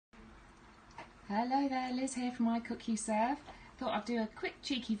Hello there, Liz here from I Cook You Serve. Thought I'd do a quick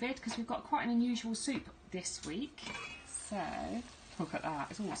cheeky vid because we've got quite an unusual soup this week. So, look at that,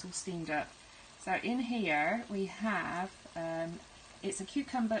 it's all steamed up. So in here we have, it's a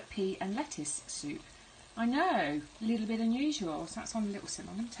cucumber, pea and lettuce soup. I know, a little bit unusual, so that's on a little simmer.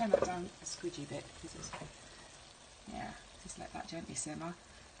 I'm going to turn that down a squidgy bit because it's, yeah, just let that gently simmer.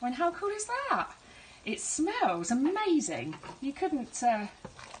 I mean, how cool is that? It smells amazing. You couldn't,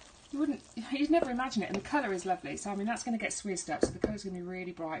 you'd never imagine it, and the colour is lovely. So I mean, that's going to get swizzed up, so the colour's going to be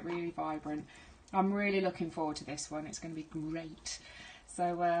really bright, really vibrant. I'm really looking forward to this one. It's going to be great.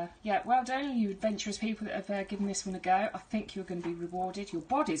 So yeah, well done, you adventurous people that have given this one a go. I think you're going to be rewarded. Your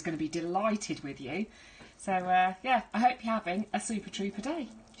body's going to be delighted with you. So yeah, I hope you're having a super trooper day.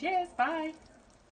 Cheers, bye.